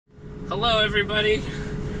Hello everybody,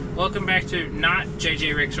 welcome back to not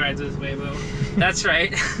JJRicks Rides with Waymo. That's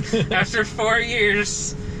right, after 4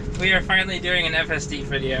 years we are finally doing an FSD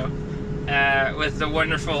video with the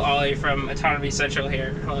wonderful Ollie from Autonomy Central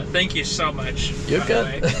here. Well, thank you so much. You're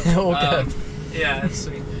good. All good. Yeah, it's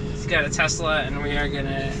sweet. He's got a Tesla and we're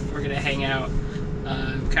gonna hang out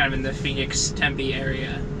kind of in the Phoenix Tempe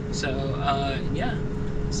area. So yeah,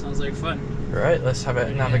 sounds like fun. Right, let's have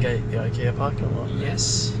it navigate the Ikea parking lot.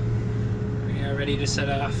 Yes. We are ready to set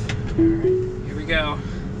off. Alright, here we go.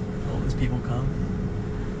 All these people come.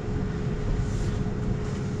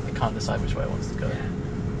 I can't decide which way I want to go. Yeah.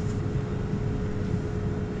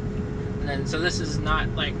 And then, so this is not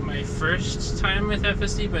like my first time with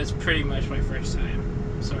FSD, but it's pretty much my first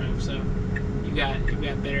time, sort of. So you got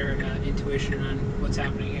better intuition on what's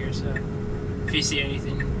happening here. So if you see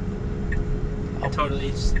anything,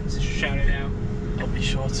 totally just shout it out. I'll be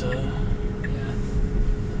sure to. Yeah.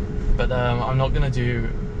 But I'm not gonna do.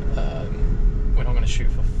 We're not gonna shoot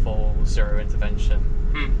for full zero intervention.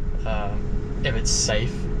 If it's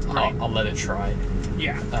safe, right. I'll let it try.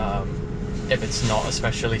 Yeah. If it's not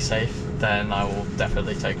especially safe, then I will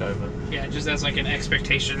definitely take over. Yeah, just as like an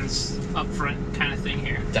expectations upfront kind of thing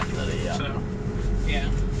here. Definitely, yeah. So, yeah,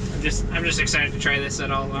 I'm just excited to try this at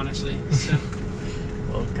all, honestly. So,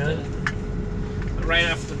 well, good. Right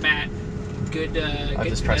off the bat, good. I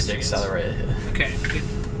just pressed the accelerator here. Okay, good.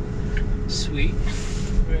 Sweet,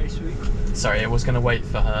 very sweet. Sorry, I was gonna wait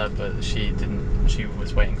for her, but she didn't. She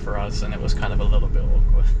was waiting for us, and it was kind of a little bit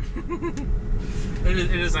awkward.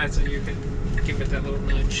 It is nice that you can give it that little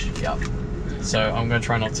nudge. Yep. So I'm going to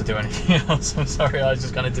try not to do anything else. I'm sorry, I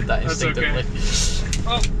just kind of did that instinctively. Okay.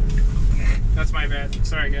 Oh, that's my bad.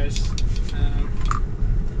 Sorry, guys.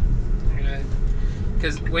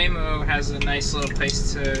 Because Waymo has a nice little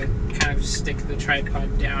place to kind of stick the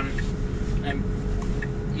tripod down.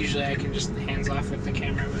 Usually I can just hands off with the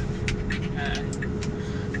camera, but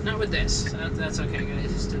not with this. That's okay,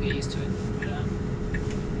 guys. Still get used to it.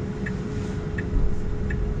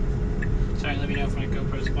 Sorry, let me know if my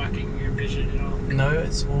GoPro's blocking your vision at all. No,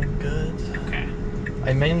 it's all good. Okay.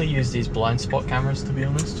 I mainly use these blind spot cameras, to be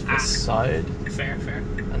honest, for the side. Fair.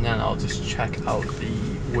 And then I'll just check out the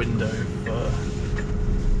window for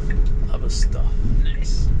other stuff.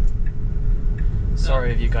 Nice.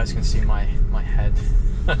 Sorry if you guys can see my head.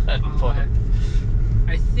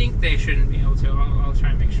 I think they shouldn't be able to. I'll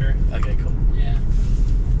try and make sure. Okay, cool. Yeah.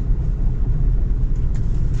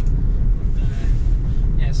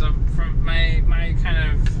 Yeah, so from my kind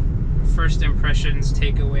of first impressions,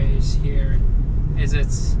 takeaways here is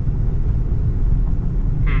it's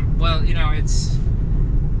well, you know, it's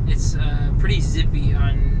pretty zippy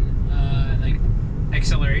on like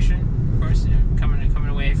acceleration, of course, you know, coming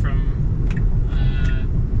away from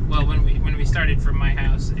well, when we started from my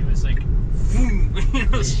house, it was like boom, you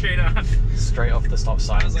know, straight off the stop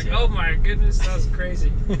sign. I was like, oh my goodness, that was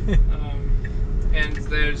crazy. And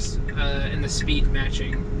there's and the speed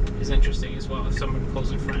matching is interesting as well if someone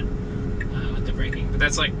pulls in front with the braking. But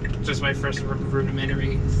that's like just my first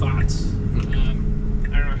rudimentary thoughts. I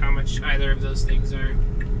don't know how much either of those things are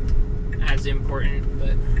as important,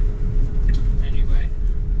 but anyway,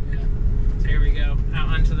 yeah. So here we go, out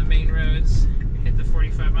onto the main roads. We hit the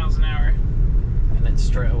 45 miles an hour. And then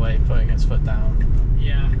straight away putting his foot down.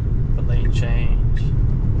 Yeah. For lane change.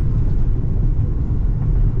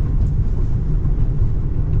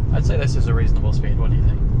 I'd say this is a reasonable speed. What do you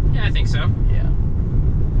think? Yeah, I think so. Yeah.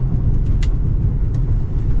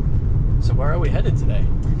 So where are we headed today?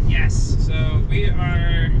 Yes. So we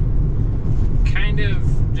are kind of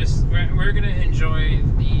just we're gonna enjoy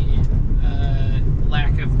the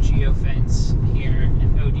lack of geofence here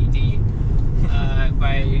in ODD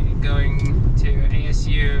by going to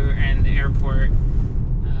ASU and the airport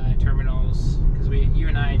terminals, because you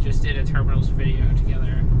and I just did a terminals video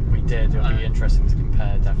together. We did. It'll be interesting to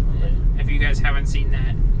compare, definitely. If you guys haven't seen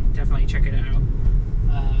that, definitely check it out.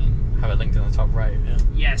 Have it linked in the top right. Yeah.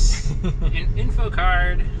 Yes. Info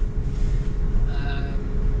card.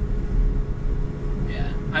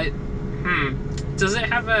 Yeah. Does it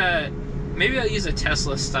have a? Maybe I'll use a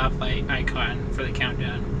Tesla stoplight icon for the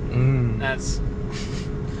countdown. That's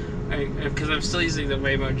because I'm still using the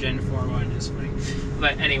Waymo Gen 4 one. It's funny.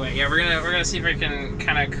 But anyway, yeah, we're gonna see if I can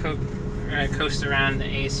kind of coast around the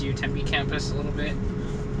ASU Tempe campus a little bit,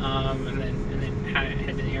 and then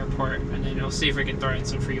head to the airport, and then we'll see if we can throw in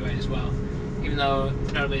some freeway as well. Even though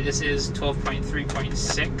notably this is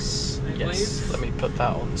 12.3.6, I believe. Let me put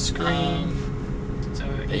that on the screen. So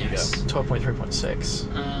there you go,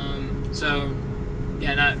 12.3.6. So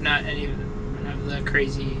yeah, not any of the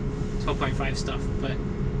crazy 12.5 stuff, but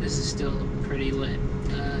this is still pretty lit.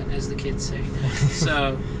 as the kids say.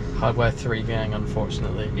 So Hardware 3 gang,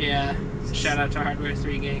 unfortunately. yeah, shout out to Hardware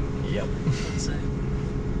 3 gang. Yep.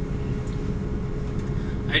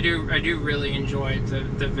 I do really enjoy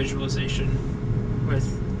the visualization with,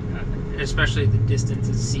 especially the distance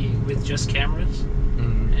it's seeing with just cameras.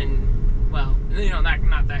 And well,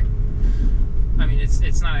 not that. I mean,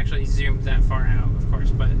 it's not actually zoomed that far out, of course,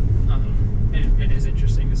 but it is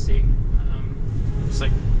interesting to see. Just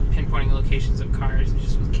like pinpointing locations of cars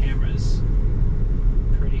just with cameras,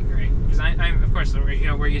 pretty great. Because I'm of course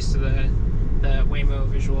we're used to the Waymo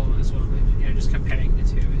visual as well, but just comparing the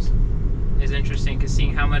two is interesting, because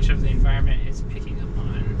seeing how much of the environment it's picking up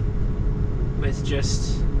on with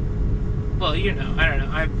just, well, I don't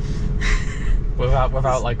know,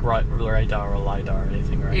 without like radar or LiDAR or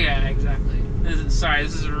anything, right? Yeah, exactly. This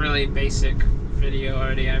is a really basic video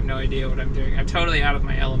already. I have no idea what I'm doing. I'm totally out of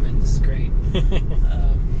my element. This is great. But,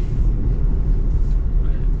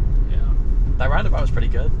 yeah. That roundabout was pretty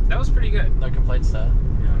good. That was pretty good. No complaints there.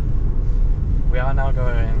 Yeah. We are now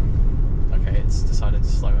going. Okay, it's decided to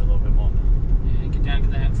slow a little bit more. Yeah, get down to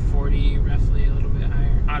that 40, roughly, a little bit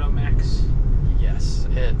higher. Auto max. Yes,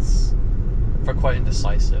 it's quite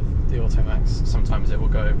indecisive. The auto max. Sometimes it will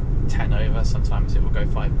go 10 over. Sometimes it will go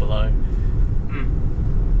 5 below.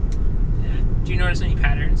 Yeah. Do you notice any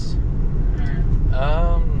patterns?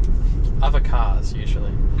 Other cars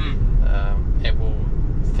usually. It will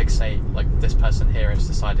fixate, like this person here has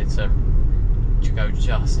decided to go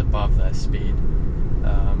just above their speed.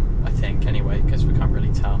 I think anyway, because we can't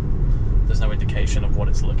really tell. There's no indication of what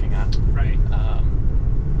it's looking at. Right.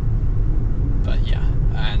 But yeah,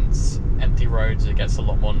 and empty roads, it gets a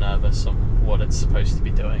lot more nervous on what it's supposed to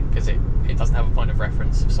be doing, because it doesn't have a point of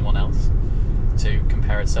reference of someone else to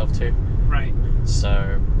compare itself to. Right.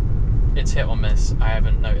 So it's hit or miss. I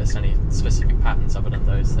haven't noticed any specific patterns other than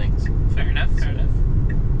those things. Fair enough.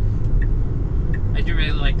 I do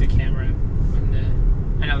really like the camera.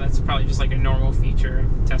 I know that's probably just like a normal feature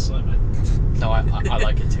of Tesla, but no, I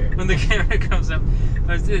like it too. When the camera comes up,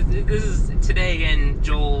 this is today, and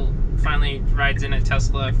Joel finally rides in a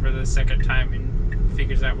Tesla for the second time and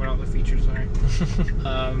figures out what all the features are.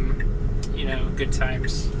 Good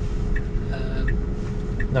times.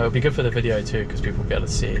 No, it'd be good for the video too, because people get to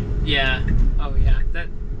see. Yeah. Oh yeah.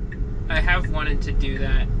 I have wanted to do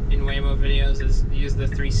that in Waymo videos, is use the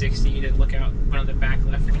 360 to look out one of the back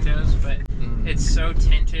left windows, but it's so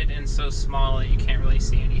tinted and so small that you can't really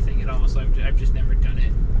see anything at all, so I've just never done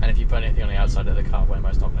it. And if you put anything on the outside of the car,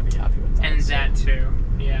 Waymo's not going to be happy with that. And so. That too,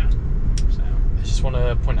 yeah. So I just want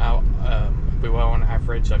to point out, we were on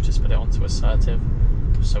average. I've just put it onto assertive,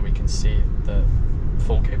 so we can see the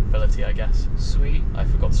full capability, I guess. Sweet. I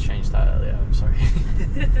forgot to change that earlier, I'm sorry.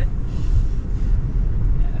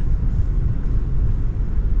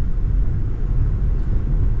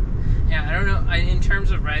 Yeah, I don't know. In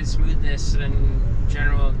terms of ride smoothness and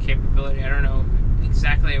general capability, I don't know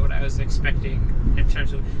exactly what I was expecting in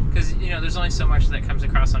terms of, because there's only so much that comes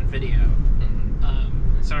across on video.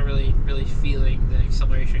 It's not really feeling the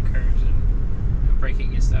acceleration curves and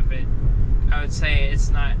braking and stuff. I would say it's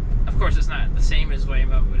not. Of course, it's not the same as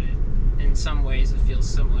Waymo, but in some ways it feels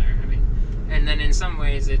similar. I mean, and then in some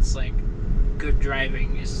ways it's like good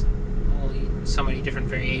driving is only so many different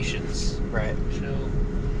variations. Right.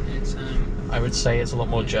 So. I would say it's a lot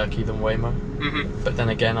more jerky than Waymo. But then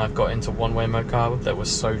again, I've got into one Waymo car that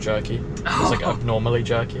was so jerky. It was like abnormally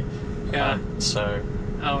jerky. Yeah. So.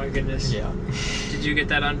 Oh my goodness. Yeah. Did you get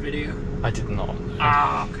that on video? I did not.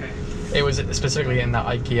 Ah, okay. It was specifically in that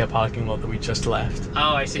Ikea parking lot that we just left.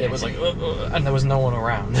 Oh, I see. It was like, and there was no one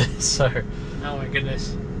around. So. Oh my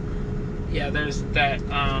goodness. Yeah, there's that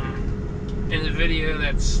in the video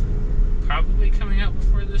that's probably coming out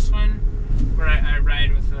before this one, where I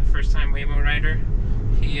ride with the first time Waymo rider.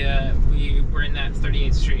 We were in that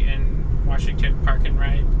 38th Street and Washington Park and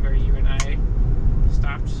Ride where you and I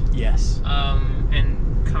stopped. Yes.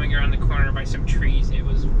 And coming around the corner by some trees, it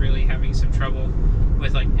was really having some trouble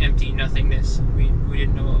with like empty nothingness. We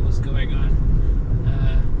didn't know what was going on.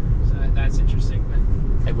 So that's interesting. But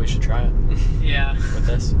maybe we should try it. Yeah. With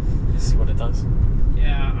this, see what it does.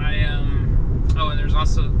 Yeah, Oh, and there's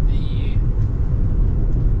also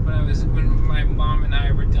when my mom and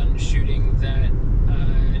I were done shooting that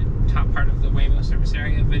top part of the Waymo service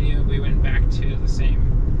area video, we went back to the same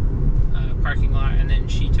parking lot, and then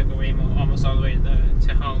she took a Waymo almost all the way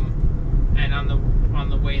to home. And on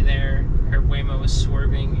the way there, her Waymo was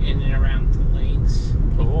swerving in and around the lanes.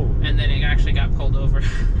 Oh. And then it actually got pulled over.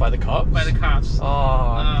 By the cops? By the cops.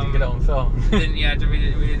 Oh, didn't get it on film. We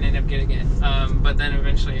didn't end up getting it. But then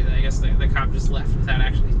eventually, I guess the cop just left without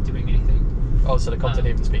actually doing anything. Oh, so the cop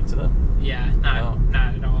didn't even speak to them? Yeah, not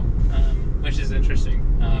at all. interesting.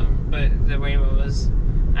 But the Waymo was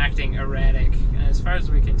acting erratic, and as far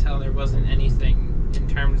as we can tell, there wasn't anything in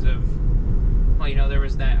terms of, well, you know, there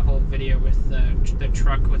was that whole video with the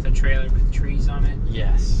truck with a trailer with trees on it.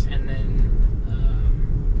 Yes. And then,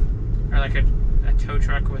 or like a tow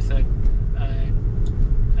truck with a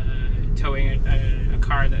towing a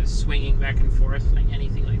car that's swinging back and forth, like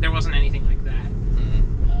anything like. There wasn't anything like that.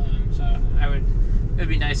 Mm-hmm. So it'd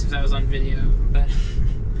be nice if that was on video, but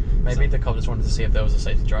maybe the cop just wanted to see if there was a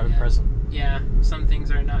safety driving present. Yeah, some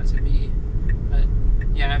things are not to be, but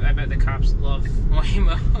yeah, I bet the cops love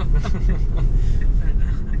Waymo.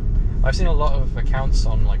 I've seen a lot of accounts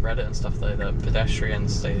on like Reddit and stuff though, that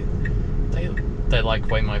pedestrians they like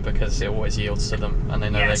Waymo because it always yields to them, and they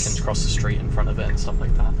know they can cross the street in front of it and stuff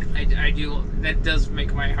like that. I do. That does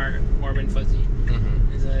make my heart warm and fuzzy.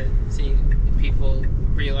 Mm-hmm. Is seeing people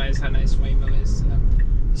realize how nice Waymo is.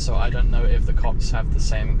 So I don't know if the cops have the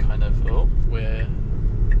same kind of we're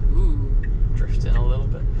drifting a little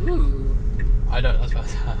bit. Ooh.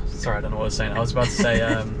 Sorry, I don't know what I was saying. I was about to say,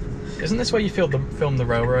 isn't this where you filmed the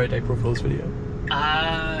railroad April Fool's video?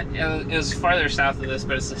 It was farther south of this,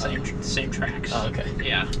 but it's the same tracks. Oh, okay.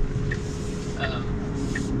 Yeah.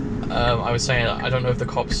 I was saying, I don't know if the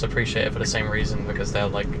cops appreciate it for the same reason, because they're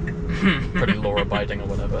like pretty law-abiding or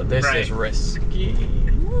whatever. This is risky.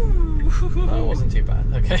 Oh, it wasn't too bad.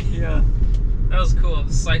 Okay. Yeah. That was cool.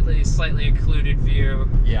 Slightly occluded view.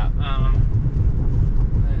 Yeah.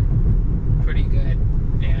 Pretty good.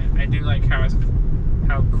 Yeah, I do like how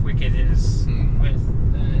quick it is with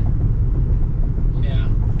yeah.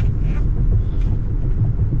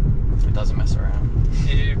 It doesn't mess around.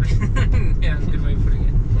 Yeah, that's a good way of putting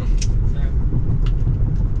it.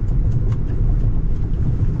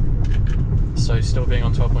 So still being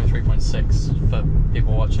on 12.3.6 for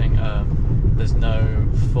people watching, there's no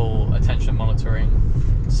full attention monitoring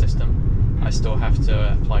system. I still have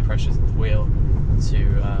to apply pressure to the wheel to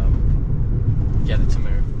get it to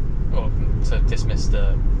move, or to dismiss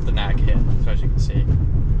the nag here. So as you can see,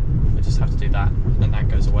 I just have to do that, and the nag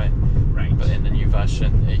goes away. Right. But in the new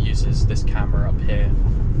version, it uses this camera up here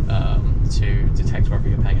to detect whether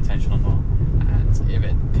you're paying attention or not. And if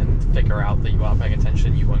it can figure out that you are paying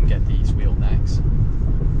attention, you won't get these wheel nags.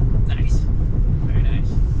 Nice. Very nice.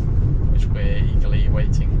 Which we're eagerly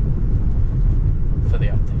waiting for the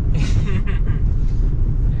update.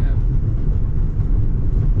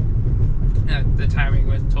 Yeah. The timing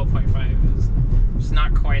with 12.5 is just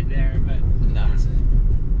not quite there, but no.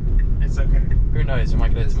 It's okay. Who knows, we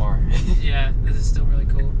might get it tomorrow. Yeah, this is still really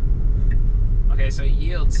cool. Okay, so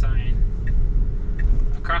yield sign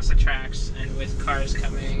across the tracks, and with cars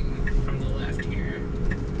coming from the left here.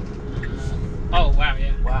 Oh, wow,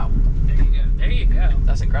 yeah. Wow. There you go.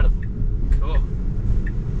 That's incredible. Cool.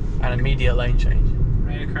 An immediate lane change.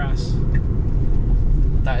 Right across.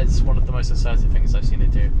 That is one of the most assertive things I've seen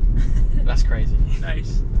it do. That's crazy.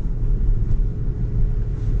 Nice.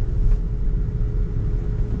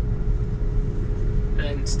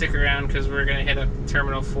 And stick around, because we're going to hit up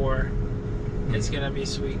Terminal 4. It's going to be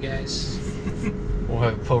sweet, guys.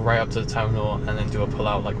 We'll pull right up to the terminal and then do a pull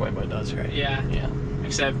out like Waymo does, right? Yeah. Yeah.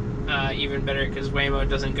 Except even better, because Waymo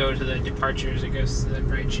doesn't go to the departures, it goes to the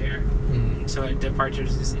ride share. So at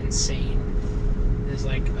departures is insane. There's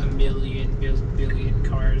like a billion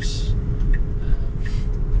cars.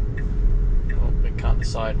 Well, we can't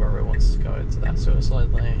decide where it wants to go into that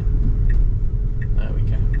suicide lane. There we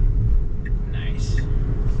go. Nice.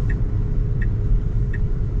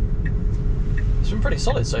 It's been pretty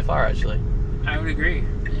solid so far, actually. I would agree.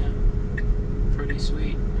 Yeah. Pretty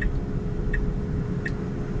sweet.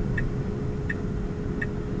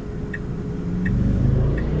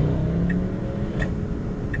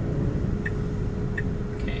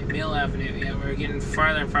 Okay, Mill Avenue. Yeah, we're getting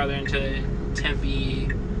farther and farther into Tempe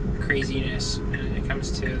craziness when it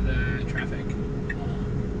comes to the traffic.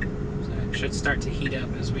 So it should start to heat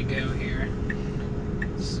up as we go here.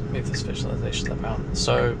 Let's move this visualization up out.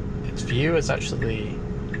 So its view is actually,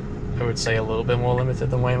 I would say, a little bit more limited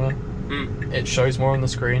than Waymo. It shows more on the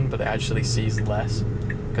screen, but it actually sees less,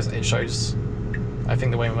 because it shows, I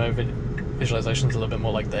think the Waymo visualization is a little bit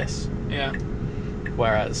more like this. Yeah.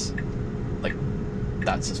 Whereas, like,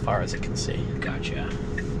 that's as far as it can see. Gotcha.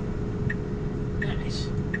 Nice.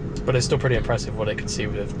 But it's still pretty impressive what it can see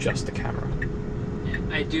with just the camera. Yeah,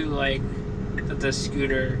 I do like that the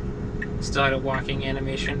scooter still had a walking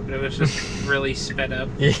animation, but it was just really sped up.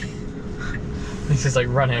 Yeah. This is like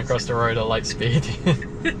running across the road at light speed.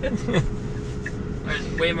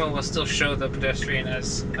 Waymo will still show the pedestrian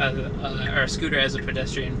as or scooter as a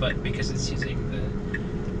pedestrian, but because it's using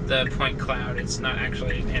the point cloud, it's not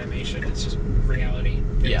actually an animation. It's just reality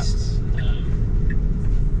based. Yeah.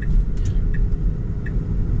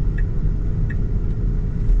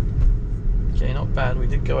 bad. We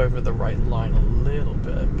did go over the right line a little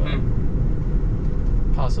bit, but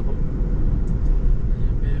passable. A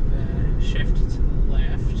bit of a shift to the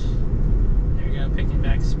left. There we go, picking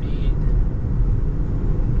back speed.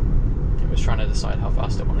 It was trying to decide how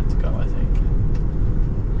fast it wanted to go, I think.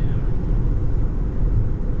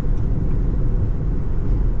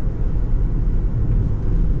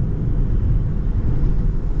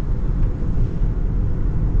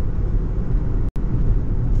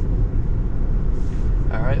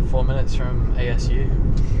 Alright, 4 minutes from ASU.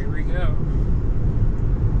 Here we go.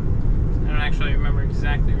 I don't actually remember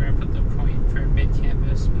exactly where I put the point for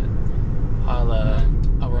mid-campus, but...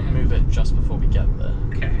 I'll remove it just before we get there.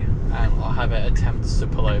 Okay. And I'll have it attempt to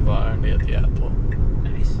pull over only at the airport.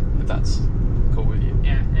 Nice. If that's cool with you.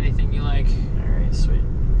 Yeah, anything you like. Alright, sweet.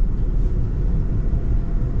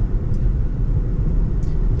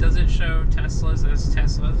 Does it show Teslas as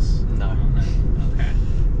Teslas? No. Okay.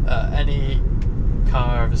 Any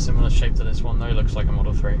car of a similar shape to this one though looks like a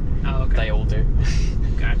Model 3. Oh, okay. They all do.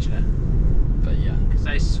 Gotcha. But yeah. Because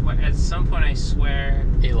I swear, at some point I swear...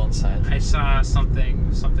 Elon said. I saw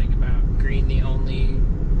something about Green only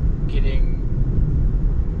getting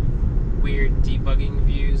weird debugging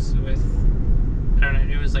views with... I don't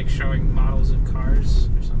know, it was like showing models of cars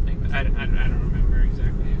or something, but I don't remember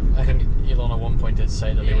exactly. I think Elon at one point did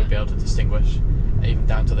say that they would be able to distinguish, even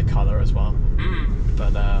down to the colour as well.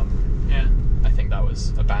 But yeah. I think that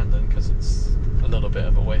was abandoned because it's a little bit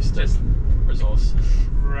of a waste of resource.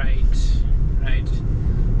 Right.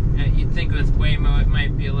 You'd think with Waymo it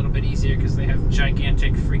might be a little bit easier because they have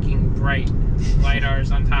gigantic freaking bright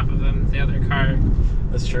LiDARs on top of them. The other car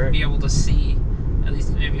That's true. Be able to see at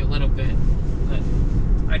least maybe a little bit. But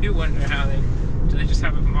I do wonder how do they just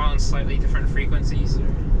have them all in slightly different frequencies? Or?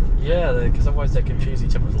 Yeah, because otherwise they'd confuse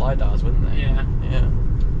each other with LiDARs, wouldn't they? Yeah. Yeah.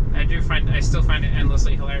 I still find it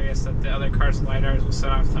endlessly hilarious that the other car's LiDARs will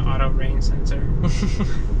set off the auto rain sensor.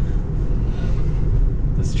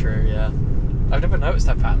 That's true, yeah. I've never noticed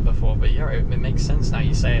that pattern before, but yeah, it makes sense now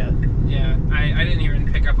you say it. Yeah, I didn't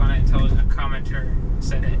even pick up on it until a commenter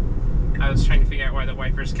said it. I was trying to figure out why the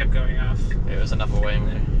wipers kept going off. It was another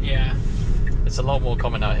Waymo. Yeah. It's a lot more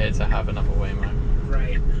common out here to have another Waymo.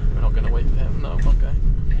 Right. We're not going to wait for him, no, okay.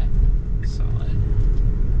 Yeah, solid.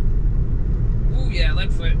 Ooh, yeah,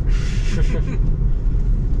 left foot.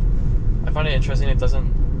 I find it interesting it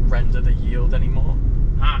doesn't render the yield anymore.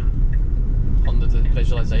 On the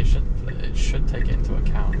visualization. It should take it into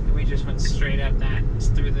account. We just went straight at that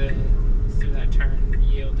through that turn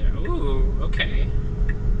yield there. Ooh, okay.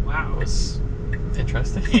 Wow. It was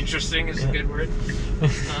interesting. Interesting is a good word.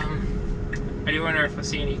 I do wonder if I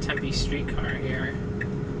see any Tempe streetcar here.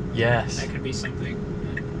 Yes. That could be something.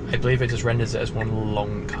 I believe it just renders it as one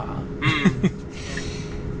long car.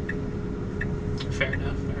 Fair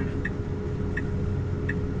enough.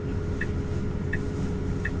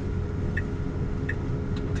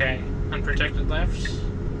 Okay, unprotected left.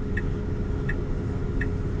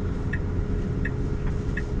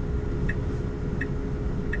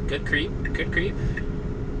 Good creep.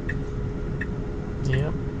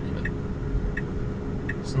 Yep.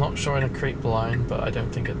 It's not showing a creep line, but I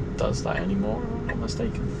don't think it does that anymore, if I'm not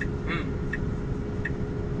mistaken.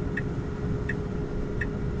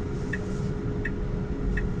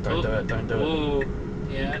 Don't do it. Oh,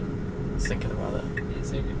 yeah. It's thinking about it.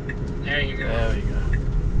 There you go. There we go.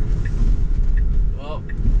 Oh,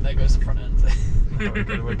 there goes the front end. No,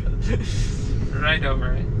 we're good. Right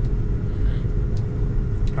over it.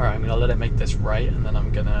 Alright, I'm going to let it make this right, and then I'm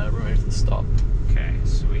going to remove the stop. Okay,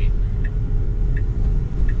 sweet.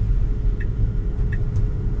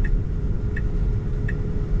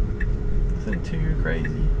 Nothing too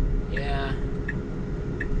crazy. Yeah.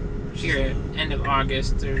 Here, end of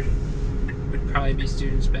August, there would probably be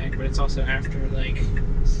students back, but it's also after, like,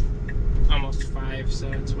 almost 5, so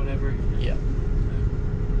it's whatever. Yeah.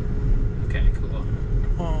 Okay, cool.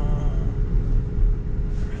 Alright,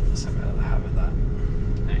 let's have it that.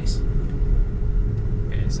 Nice.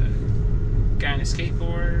 Okay, so guy on a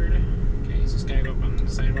skateboard. Okay, so this guy go up on the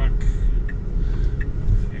sidewalk.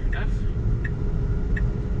 Fair enough.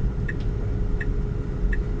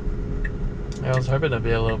 I was hoping there'd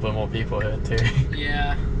be a little bit more people here too.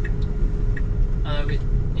 Yeah.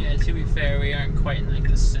 To be fair, we aren't quite in like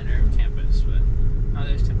the center of campus, but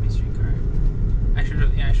there's Tempe streetcar. I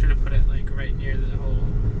should have put it like right near the whole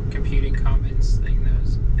computing commons thing. That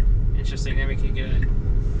was interesting. Then we could get a.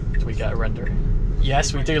 Do we get a render?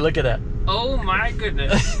 Yes, we do. Look at that. Oh my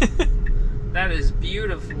goodness. That is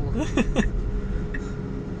beautiful.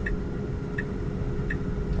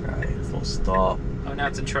 Alright, full stop. Oh, now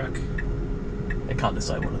it's a truck. I can't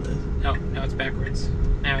decide what it is. No, now it's backwards.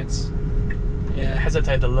 Now it's Yeah. It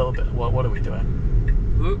hesitated a little bit. What are we doing?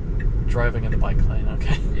 Whoop. Driving in the bike lane,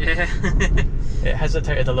 okay. Yeah. It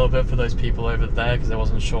hesitated a little bit for those people over there because I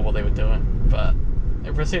wasn't sure what they were doing, but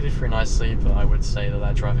it proceeded through nicely. But I would say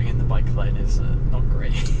that driving in the bike lane is not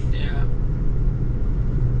great. Yeah.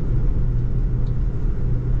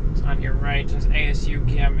 So on your right is ASU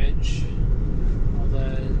Gamage. All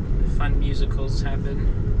the fun musicals happen.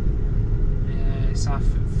 Yeah, I saw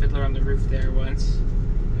Fiddler on the Roof there once.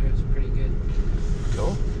 It was pretty good.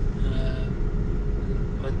 Cool.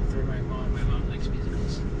 Went through my mom. My mom likes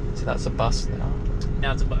musicals. So that's a bus now.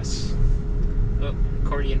 Now it's a bus. Oh,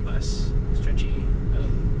 accordion bus. Stretchy. Oh.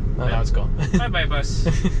 No, now it's gone. Bye-bye bus.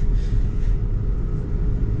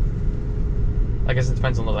 I guess it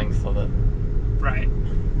depends on the length of it. Right.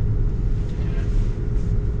 Yeah.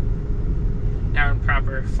 Now in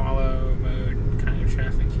proper follow mode kind of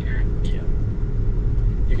traffic here. Yeah.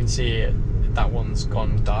 You can see that one's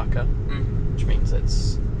gone darker, which means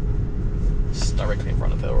it's directly in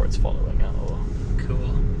front of it or it's following it. Or...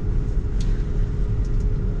 Cool.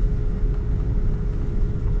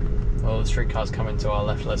 Oh, the streetcar's coming to our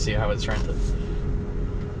left. Let's see how it's rendered.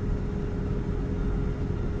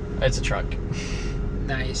 It's a truck.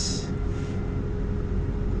 Nice.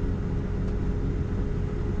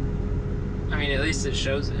 I mean, at least it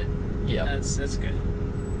shows it. Yeah. That's good.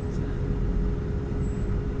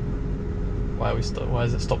 Why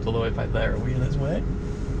is it stopped all the way back there? Are we in its way?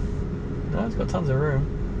 No, it's got tons of room.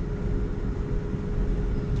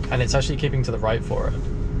 And it's actually keeping to the right for it.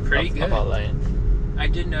 Pretty good. Of our lane. I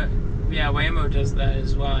did know. Yeah, Waymo does that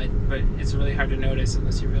as well, but it's really hard to notice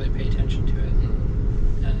unless you really pay attention to it.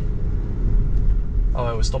 Oh,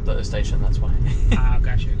 I was stopped at the station, that's why. Ah,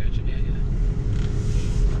 gotcha, yeah.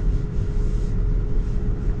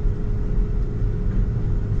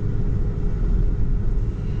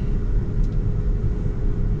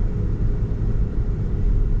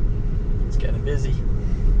 It's getting busy.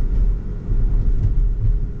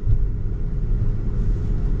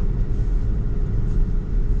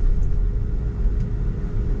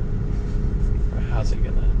 Right, how's it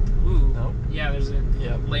gonna... Ooh. Nope. Yeah, there's a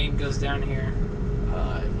Yep. lane goes down here.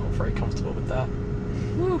 I'm not very comfortable with that.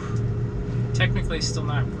 Woo. Technically still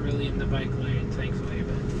not really in the bike lane, thankfully,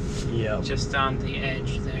 but Yeah. just on the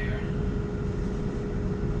edge there.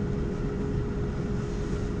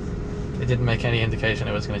 It didn't make any indication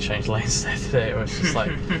it was going to change lanes there today. It was just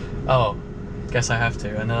like, oh, guess I have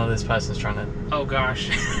to. And now this person's trying to... Oh gosh.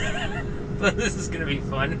 This is going to be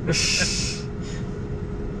fun.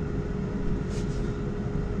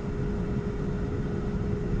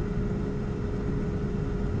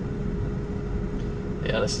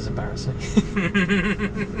 Yeah, this is embarrassing.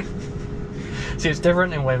 See, it's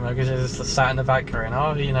different in Waymo because you're just sat in the back going,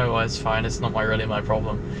 oh, you know what, it's fine, it's not really my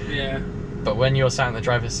problem. Yeah. But when you're sat in the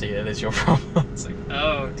driver's seat, it is your problem. It's like,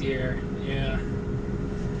 oh dear, yeah.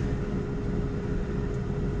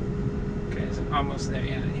 Okay, so almost there,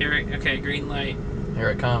 yeah. Okay, green light. Here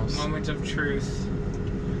it comes. Moment of truth.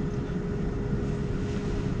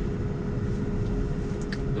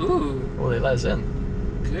 Ooh. Oh, they let us in.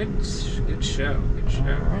 Good show. Good show.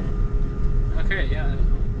 Alright. Okay, yeah,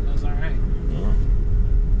 that was alright. Yeah.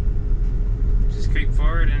 Just creep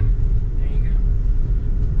forward and there you go.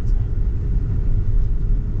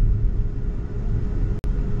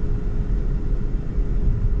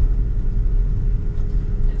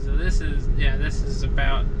 And so this is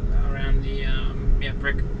about around the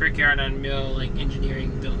brickyard and mill, like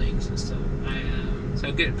engineering buildings and stuff.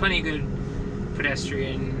 So plenty of good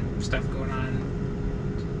pedestrian stuff going on.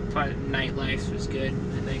 But nightlife was good,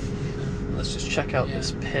 I think. Let's just check out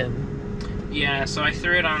this pin. Yeah, so I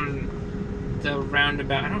threw it on the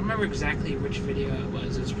Roundabout. I don't remember exactly which video it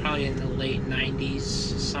was. It was probably in the late 90s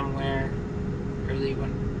somewhere, early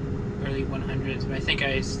 100s. But I think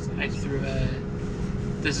I threw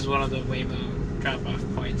this is one of the Waymo drop-off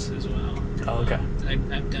points as well. Oh, okay.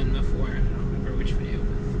 I've done before. I don't remember which video.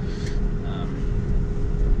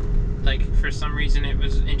 Like, for some reason it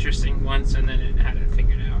was interesting once and then it had it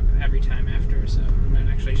figured out every time after, so I'm not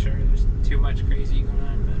actually sure there's too much crazy going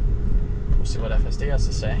on, but... We'll see what FSD has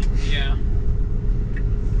to say. Yeah.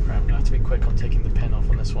 Right, I'm going to have to be quick on taking the pin off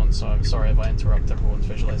on this one, so I'm sorry if I interrupt everyone's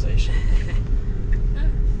visualization.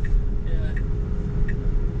 Yeah.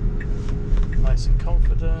 Nice and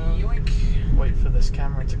confident. Yoink. Wait for this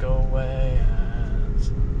camera to go away,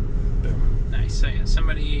 and boom. Nice, so yeah, so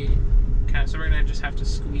we're gonna just have to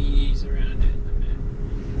squeeze around it a bit.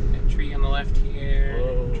 Got a tree on the left here,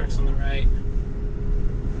 Whoa. trucks on the right.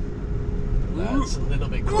 That's a little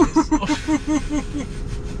bit close.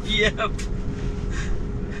 Yep.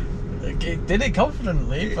 It did it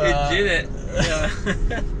confidently, but... It did it, yeah.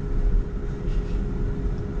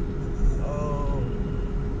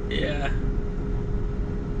 Yeah.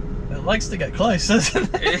 It likes to get close, doesn't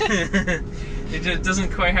it? It just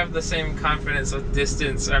doesn't quite have the same confidence with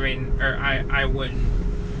distance. I mean, or I wouldn't,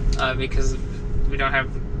 because we don't have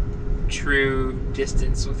true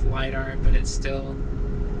distance with LiDAR, but it's still,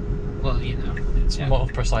 well, you know, it's more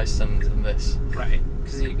precise than this. Right,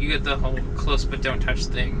 because you get the whole close but don't touch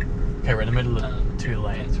thing. Okay, we're in the middle of 2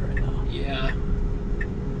 lanes right now. Yeah.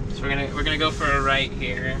 So we're gonna go for a right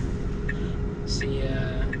here. See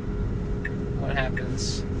what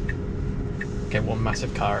happens. Okay, one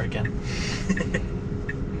massive car again.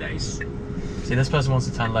 Nice. See, this person wants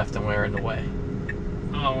to turn left and we're in the way.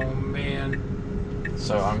 Oh man.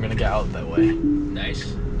 So I'm gonna get out of their way.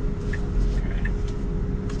 Nice. Okay.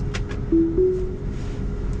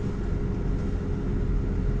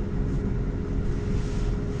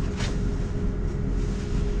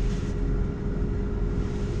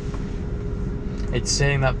 It's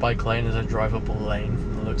seeing that bike lane as a drivable lane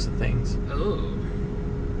from the looks of things. Oh.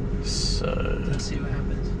 So Let's see what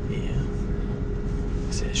happens. Yeah.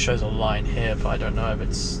 See, it shows a line here, but I don't know if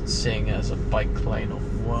it's seeing it as a bike lane or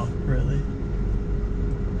what, really.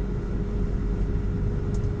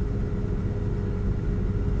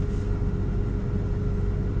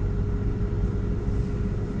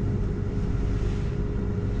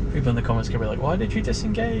 People in the comments can be like, why did you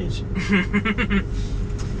disengage?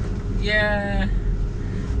 Yeah.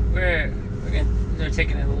 We're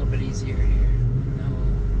taking it a little bit easier here.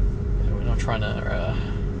 Yeah, we're not trying to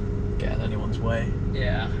get in anyone's way.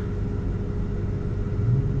 Yeah.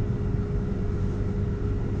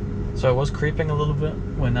 So it was creeping a little bit.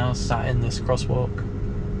 We're now sat in this crosswalk.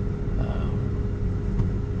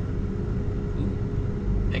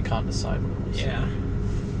 It can't decide what it wants. Yeah.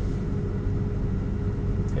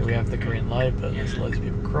 Okay, we have the green light, but there's loads of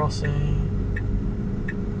people crossing.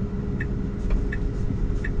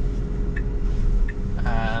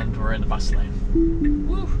 And we're in the bus lane.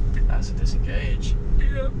 Woo. That's a disengage.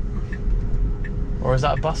 Yep. Or is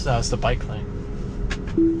that a bus? No, it's the bike lane.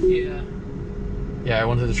 Yeah. Yeah, I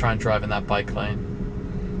wanted to try and drive in that bike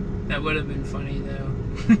lane. That would have been funny though.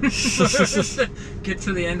 Get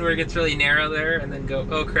to the end where it gets really narrow there, and then go,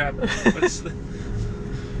 oh crap. What's the...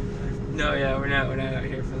 No, yeah, we're not out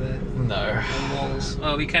here for the lulz.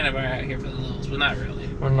 Well, we kind of are out here for the lulz, but not really.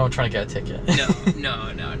 We're not trying to get a ticket.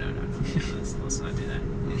 No. Let's not do that.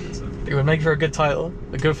 It would make for a good title,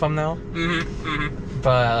 a good thumbnail.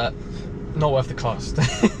 But not worth the cost.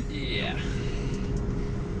 Yeah.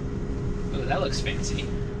 Oh, that looks fancy.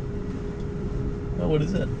 Oh, what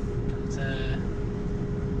is it? It's,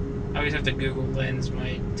 I always have to Google Lens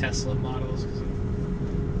my Tesla models.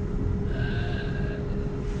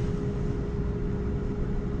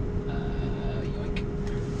 Yoink.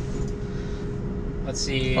 Let's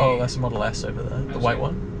see. Oh, that's a Model S over there, the white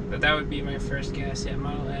one. But that would be my first guess. Yeah,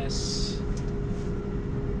 Model S.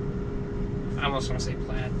 I almost want to say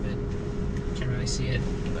plaid, but can't really see it.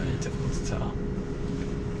 Very difficult to tell.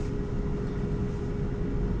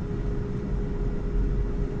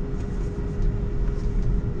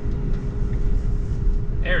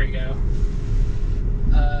 There we go.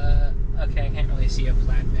 Okay, I can't really see a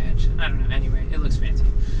plaid badge. I don't know. Anyway, it looks fancy.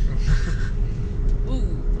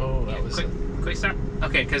 Ooh. Oh, that was quick stop.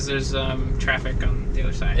 Okay, because there's traffic on the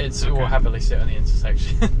other side. It will happily sit on the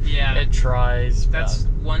intersection. Yeah. It tries. That's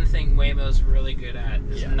one thing Waymo's really good at,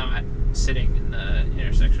 is not sitting in the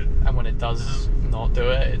intersection. And when it does not do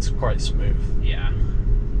it, it's quite smooth. Yeah.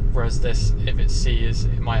 Whereas this, if it sees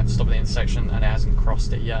it might have to stop at the intersection and it hasn't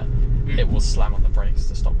crossed it yet, it will slam on the brakes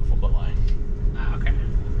to stop before the line. Ah, okay.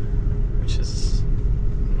 Which is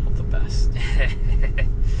not the best.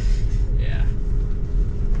 Yeah.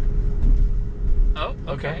 Oh,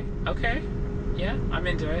 Okay. Okay. Yeah, I'm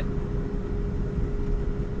into it.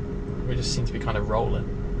 We just seem to be kind of rolling.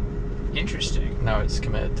 Interesting. Now it's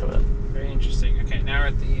committed to it. Very interesting. Okay, now we're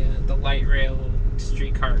at the light rail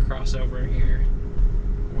streetcar crossover here.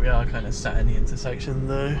 We are kind of sat in the intersection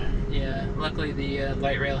though. Yeah, luckily the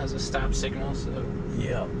light rail has a stop signal, so...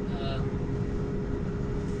 Yeah.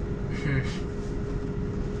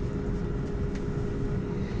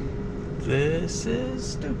 This is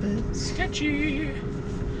stupid. Sketchy.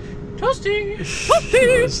 Toasty.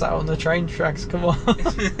 Toasty. Sat on the train tracks, come on.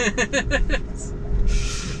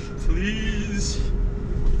 Please.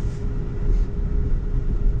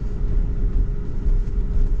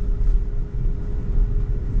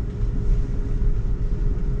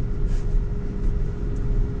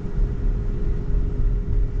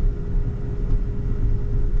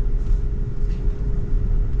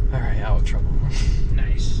 Alright, out of trouble.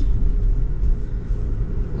 Nice.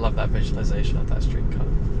 Love that visualization of that streetcar.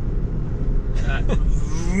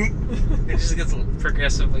 It just gets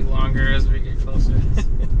progressively longer as we get closer.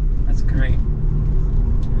 That's great.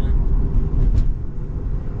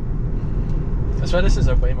 I swear this is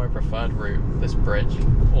a Waymo preferred route, this bridge,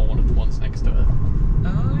 or one of the ones next to it.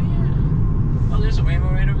 Oh, yeah. Oh, there's a Waymo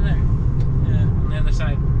right over there. Yeah, on the other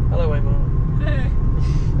side. Hello, Waymo. Hey.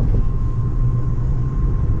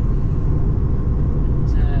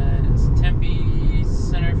 It's Tempe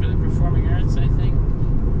Center for the Performing Arts, I think.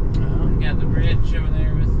 Oh. We got the bridge over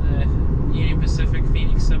there with the Union Pacific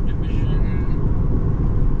Phoenix subdivision.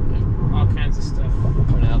 All kinds of stuff.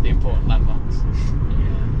 Pointing out the important landmarks.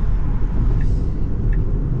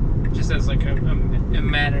 Just as like a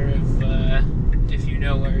matter of if you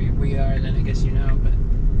know where we are, then I guess you know. But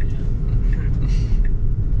yeah.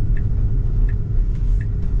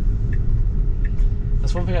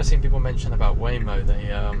 That's one thing I've seen people mention about Waymo.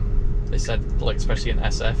 They said, like, especially in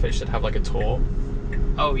SF, it should have like a tour.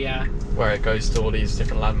 Oh yeah. Where it goes to all these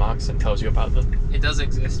different landmarks and tells you about them. It does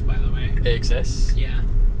exist, by the way. It exists. Yeah.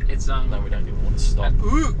 It's No, we don't even want to stop.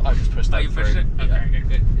 Ooh. I just pushed that you through. pushed it? Okay, Yeah.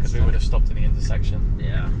 good. Because we would have stopped in the intersection.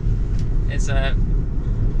 Yeah. It's I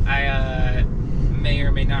may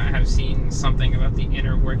or may not have seen something about the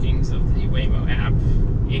inner workings of the Waymo app,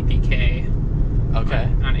 APK, Okay.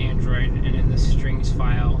 on Android, and in the strings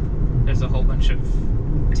file, there's a whole bunch of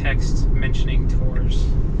text mentioning tours.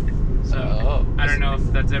 So I don't know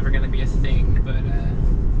if that's ever going to be a thing, but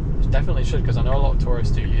it definitely should, because I know a lot of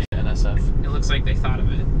tourists do use it in SF. it looks like they thought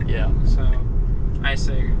of it. Yeah. So I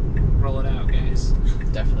say, roll it out, guys.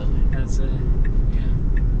 Definitely. That's it.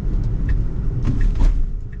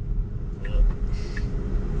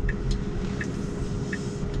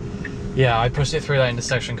 Yeah, I pushed it through that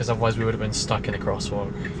intersection because otherwise we would have been stuck in the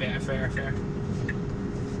crosswalk. Fair.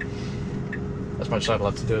 As much as I'd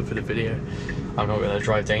love to do it for the video, I'm not going to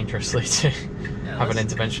drive dangerously to have an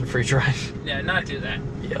intervention-free drive. Yeah, not do that.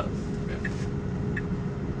 Yeah.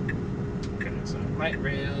 Okay, so light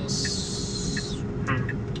rails.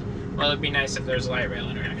 Well, it'd be nice if there's light rail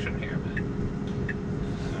interaction here,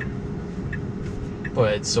 but...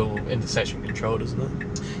 But it's all intersection controlled, isn't it?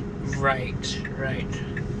 Right.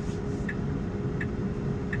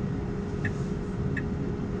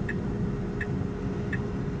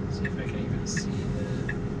 See if I can even see the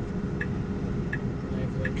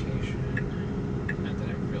live location. Not that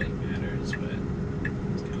it really matters, but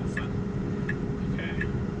it's kind of fun. Okay.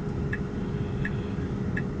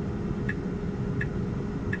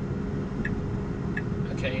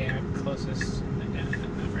 Okay, yeah, closest. Yeah,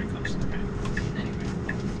 not very close. Okay. Anyway.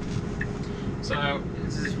 So,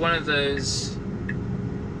 this is one of those,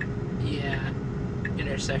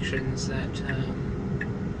 intersections that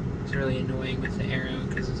is really annoying with the arrow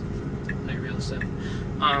because it's light rail stuff.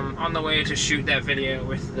 On the way to shoot that video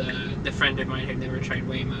with the friend of mine who'd never tried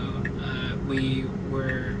Waymo, we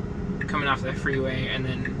were coming off the freeway, and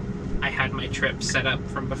then I had my trip set up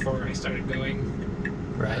from before I started going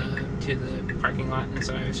to the parking lot, and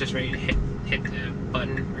so I was just ready to hit the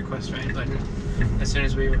button, request ride button, as soon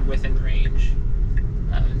as we were within range.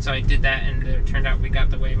 And so I did that, and it turned out we got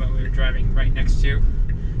the Waymo we were driving right next to.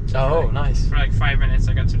 So nice. For like 5 minutes,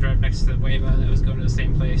 I got to drive next to the Waymo that was going to the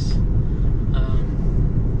same place.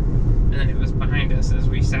 And then it was behind us as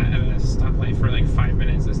we sat at a stoplight for like 5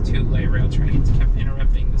 minutes as 2 light rail trains kept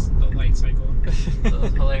interrupting the light cycle. So it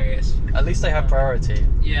was hilarious. At least they have priority.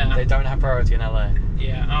 Yeah. They don't have priority in LA.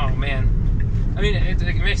 Yeah. Oh man. I mean, it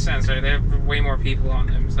makes sense, right? They have way more people on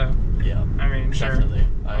them, so. Yeah. I mean, sure. Definitely.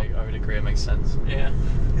 I would agree. It makes sense. Yeah.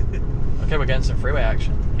 Okay, we're getting some freeway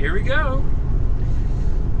action. Here we go.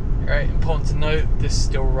 Alright, important to note, this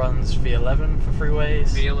still runs V11 for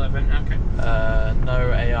freeways. V11, okay.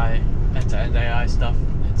 No AI, end-to-end AI stuff.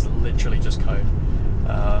 It's literally just code.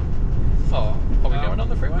 Are we going on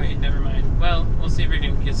the freeway? Wait, never mind. Well, we'll see if we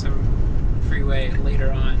can get some freeway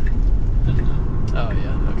later on. Oh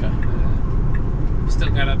yeah, okay. But,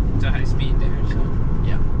 still got up to high speed there, so.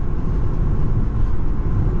 Yeah.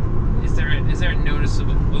 Is there a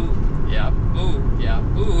noticeable? Ooh. Yeah. Ooh. Yeah.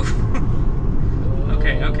 Ooh.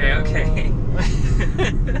 Okay.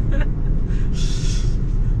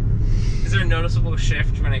 Is there a noticeable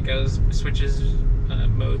shift when it switches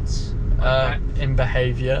modes? In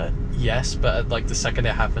behavior, yes, but like the second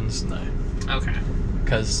it happens, no. Okay.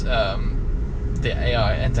 Because the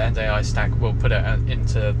AI, end-to-end AI stack will put it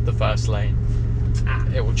into the first lane.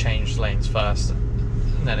 It will change lanes first,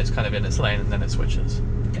 and then it's kind of in its lane, and then it switches.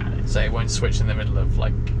 Got it. So it won't switch in the middle of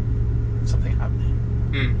like something happening.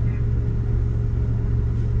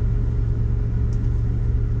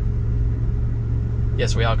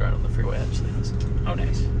 Yes, we are going on the freeway actually. Oh,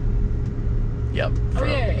 nice. Yep. Oh,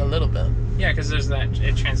 yeah. A little bit. Yeah, because there's that,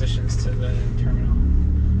 it transitions to the terminal.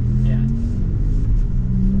 Yeah.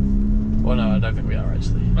 Well, no, I don't think we are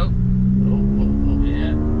actually. Oh. Oh.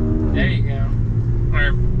 Yeah. There you go.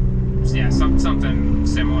 Or, yeah, something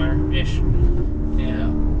similar-ish. Yeah.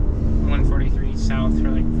 143 south for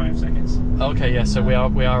like 5 seconds. Okay, yeah, so we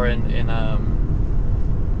are in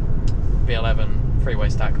V11 freeway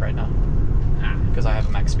stack right now. Because I have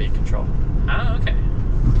a max speed control. Oh, okay.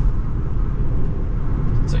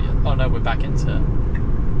 So yeah. Oh no, we're back into.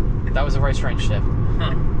 That was a very strange shift.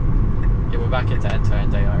 Huh. Yeah, we're back into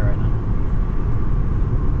end-to-end AI right now.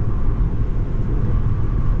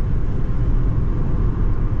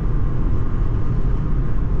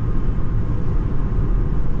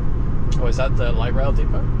 Oh, is that the light rail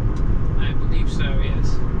depot? I believe so,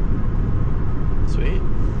 yes. Sweet.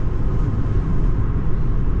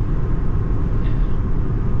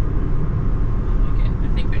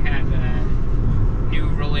 I think they had new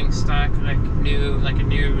rolling stock, like a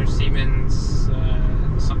new Siemens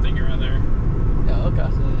something or other. Yeah, okay.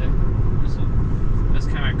 So it was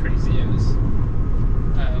kind of crazy. It was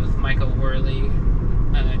with Michael Worley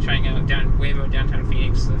trying out Waymo downtown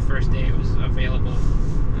Phoenix the first day it was available,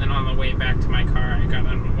 and then on the way back to my car, I got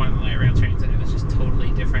on one of the light rail trains, and it was just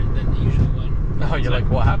totally different than the usual one. Oh, you're like,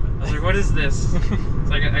 what happened? I was like, what is this?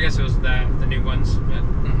 So I guess it was the new ones, but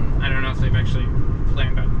I don't know if they've actually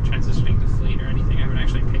planned on transitioning the fleet or anything. I haven't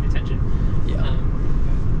actually paid attention. Yeah.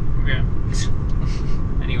 Yeah.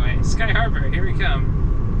 Anyway, Sky Harbor, here we come.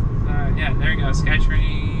 Yeah, there we go,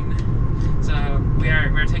 SkyTrain. So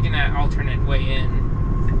we're taking that alternate way in.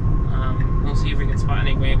 We'll see if we can spot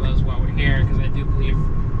any Waymos while we're here, because I do believe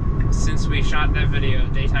since we shot that video,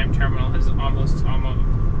 daytime terminal has almost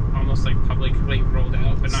like publicly rolled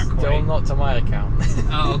out, but not quite. Still not to my account.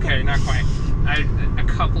 Oh, okay, not quite. A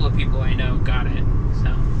couple of people I know got it,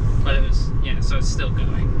 so, but it was, yeah, so it's still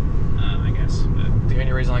going, I guess. But The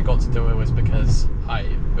only reason I got to do it was because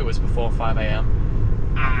it was before 5 a.m.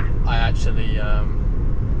 I actually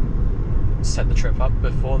set the trip up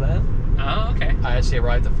before then. Oh, okay. I actually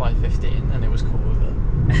arrived at 5:15 and it was cool with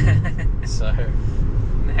it. So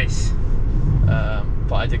nice.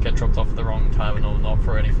 But I did get dropped off at the wrong terminal, not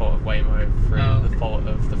for any fault of Waymo, through the fault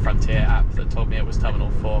of the Frontier app that told me it was Terminal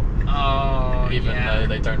 4. Oh, Even yeah. though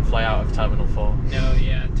they don't fly out of Terminal 4. No,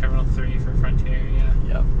 yeah, Terminal 3 for Frontier, yeah.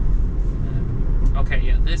 Yep. Okay,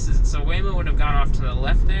 yeah, so Waymo would have gone off to the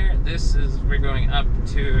left there. We're going up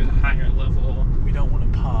to the higher level. We don't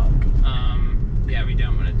want to park. Yeah, we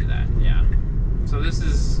don't want to do that, yeah. So this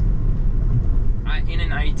is, in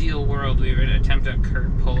an ideal world, we would attempt a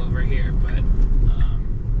curb pull over here, but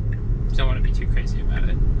don't want to be too crazy about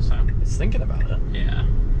it, so. It's thinking about it. Yeah.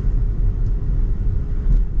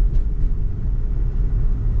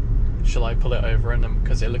 Shall I pull it over and then,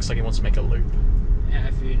 because it looks like it wants to make a loop. Yeah,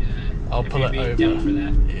 if you'd, I'll pull it over. Down for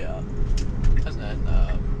that. Yeah. And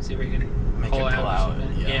then see if we can make pull it pull out.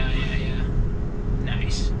 Yeah.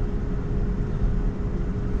 Nice.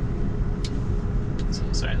 So,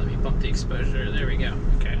 sorry, let me bump the exposure. There we go.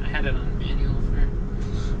 Okay, I had it on manual for.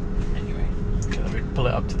 Anyway. Okay, let me pull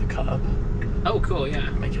it up to the curb. Oh, cool. Yeah.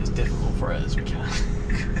 Make it as difficult for it as we can.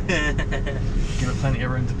 Give it plenty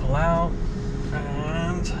of room to pull out.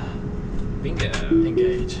 And Bingo.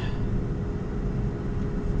 Engage.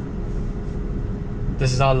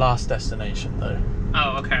 This is our last destination, though.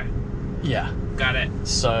 Oh, okay. Yeah. Got it.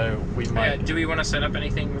 So we might. Do we want to set up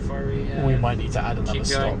anything before we? We might need to add another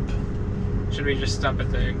stop. Should we just stop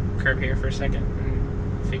at the curb here for a second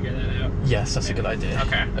and figure that out? Yes, that's a good idea.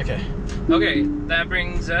 Okay. Okay, that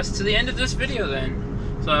brings us to the end of this video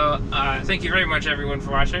then. So, thank you very much everyone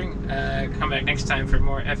for watching. Come back next time for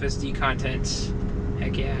more FSD content.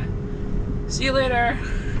 Heck yeah. See you later.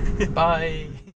 Bye.